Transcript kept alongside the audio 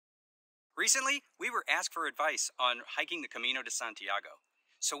Recently, we were asked for advice on hiking the Camino de Santiago.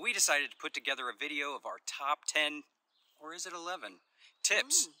 So we decided to put together a video of our top 10, or is it 11,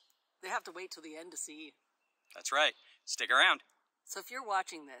 tips. They have to wait till the end to see. That's right. Stick around. So if you're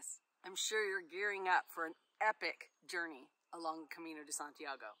watching this, I'm sure you're gearing up for an epic journey along the Camino de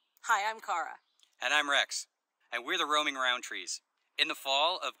Santiago. Hi, I'm Cara. And I'm Rex. And we're the Roaming Rountrees. In the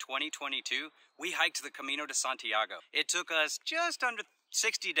fall of 2022, we hiked the Camino de Santiago. It took us just under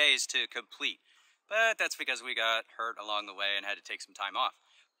 60 days to complete. But that's because we got hurt along the way and had to take some time off.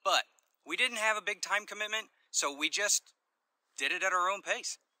 But we didn't have a big time commitment, so we just did it at our own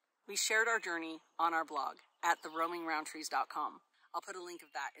pace. We shared our journey on our blog at theroamingroundtrees.com. I'll put a link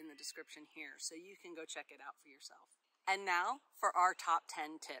of that in the description here so you can go check it out for yourself. And now for our top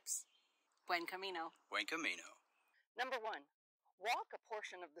 10 tips. Buen camino. Buen camino. Number 1, walk a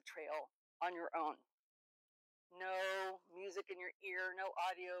portion of the trail on your own. No music in your ear, no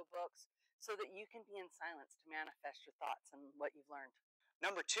audio books, so that you can be in silence to manifest your thoughts and what you've learned.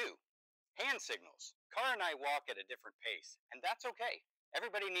 Number 2, hand signals. Cara and I walk at a different pace, and that's okay.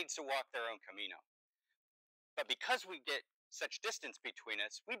 Everybody needs to walk their own camino. But because we get such distance between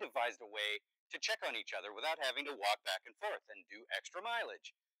us, we devised a way to check on each other without having to walk back and forth and do extra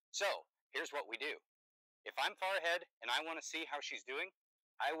mileage. So, here's what we do. If I'm far ahead and I want to see how she's doing,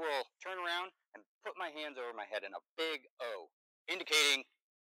 I will turn around and put my hands over my head in a big O, indicating,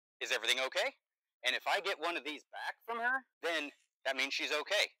 is everything okay? And if I get one of these back from her, then that means she's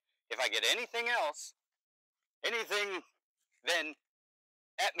okay. If I get anything else, then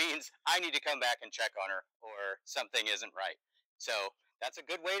that means I need to come back and check on her or something isn't right. So that's a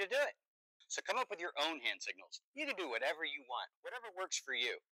good way to do it. So come up with your own hand signals. You can do whatever you want, whatever works for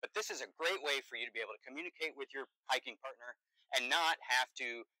you. But this is a great way for you to be able to communicate with your hiking partner and not have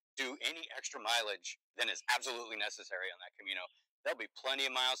to do any extra mileage than is absolutely necessary on that Camino. There'll be plenty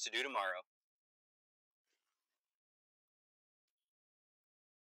of miles to do tomorrow.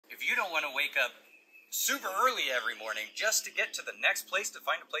 If you don't want to wake up super early every morning just to get to the next place to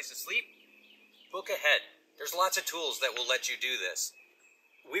find a place to sleep, book ahead. There's lots of tools that will let you do this.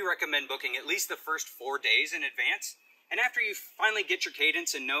 We recommend booking at least the first 4 days in advance, and after you finally get your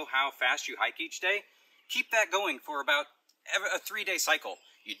cadence and know how fast you hike each day, keep that going for about a 3-day cycle.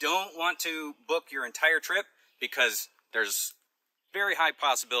 You don't want to book your entire trip because there's very high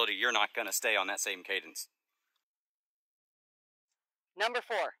possibility you're not going to stay on that same cadence. Number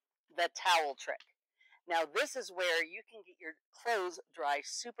 4, the towel trick. Now this is where you can get your clothes dry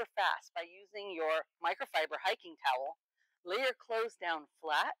super fast by using your microfiber hiking towel. Lay your clothes down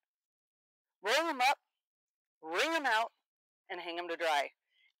flat, roll them up, wring them out, and hang them to dry.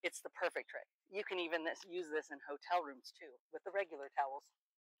 It's the perfect trick. You can even use this in hotel rooms too, with the regular towels.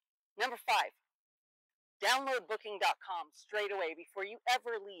 Number 5, download booking.com straight away before you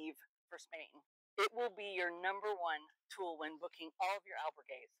ever leave for Spain. It will be your number 1 tool when booking all of your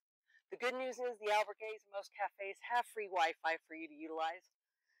albergues. The good news is the albergues and most cafes have free Wi-Fi for you to utilize,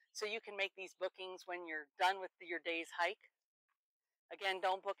 so you can make these bookings when you're done with your day's hike. Again,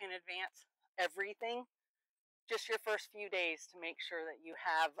 don't book in advance everything, just your first few days to make sure that you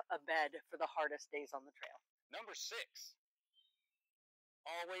have a bed for the hardest days on the trail. Number 6,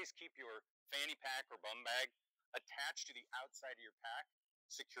 always keep your fanny pack or bum bag attached to the outside of your pack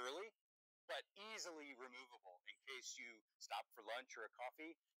securely, but easily removable in case you stop for lunch or a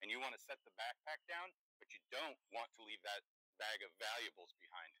coffee and you want to set the backpack down, but you don't want to leave that bag of valuables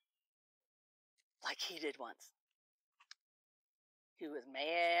behind. Like he did once. He was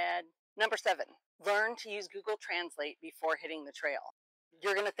mad. Number 7, learn to use Google Translate before hitting the trail.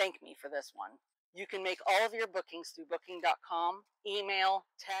 You're going to thank me for this one. You can make all of your bookings through booking.com, email,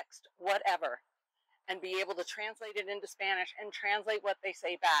 text, whatever, and be able to translate it into Spanish and translate what they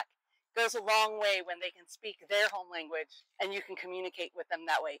say back. Goes a long way when they can speak their home language and you can communicate with them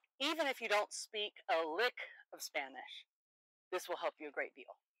that way. Even if you don't speak a lick of Spanish, this will help you a great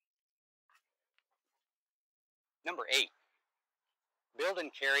deal. Number 8, build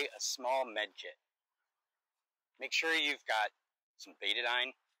and carry a small med kit. Make sure you've got some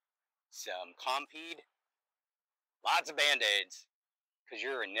betadine, some Compeed, lots of Band-Aids, because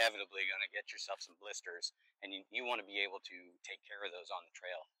you're inevitably going to get yourself some blisters, and you want to be able to take care of those on the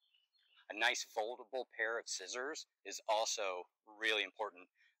trail. A nice foldable pair of scissors is also really important.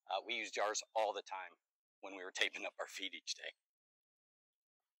 We used ours all the time when we were taping up our feet each day.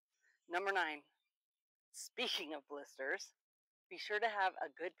 Number 9, speaking of blisters, be sure to have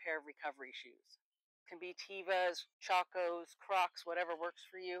a good pair of recovery shoes. It can be Tevas, Chacos, Crocs, whatever works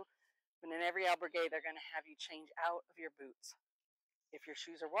for you. But in every albergue, they're going to have you change out of your boots. If your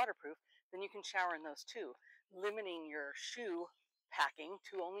shoes are waterproof, then you can shower in those too, limiting your shoe packing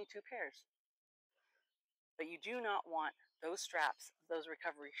to only 2 pairs. But you do not want those straps, those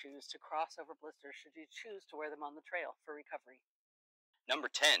recovery shoes, to cross over blisters should you choose to wear them on the trail for recovery. Number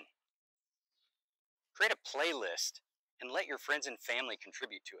 10, create a playlist and let your friends and family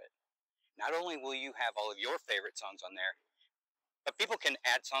contribute to it. Not only will you have all of your favorite songs on there, but people can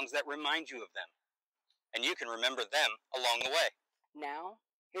add songs that remind you of them, and you can remember them along the way. Now,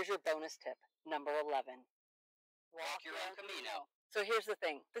 here's your bonus tip, number 11. Walk your own Camino. So here's the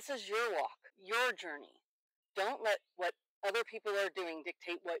thing. This is your walk, your journey. Don't let what other people are doing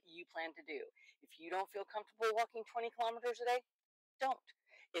dictate what you plan to do. If you don't feel comfortable walking 20 kilometers a day, don't.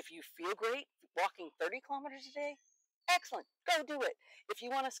 If you feel great walking 30 kilometers a day, excellent, go do it. If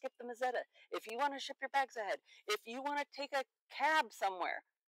you want to skip the Meseta, if you want to ship your bags ahead, if you want to take a cab somewhere,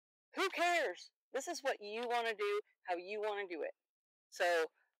 who cares? This is what you want to do, how you want to do it.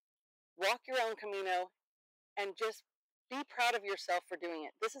 So walk your own Camino and just be proud of yourself for doing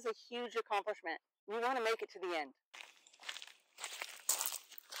it. This is a huge accomplishment. You want to make it to the end.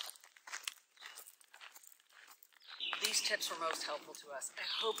 These tips were most helpful to us. I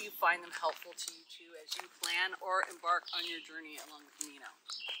hope you find them helpful to you too as you plan or embark on your journey along the Camino.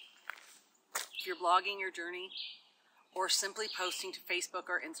 If you're blogging your journey or simply posting to Facebook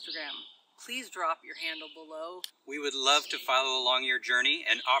or Instagram, please drop your handle below. We would love to follow along your journey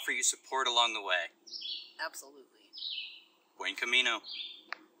and offer you support along the way. Absolutely. Buen Camino.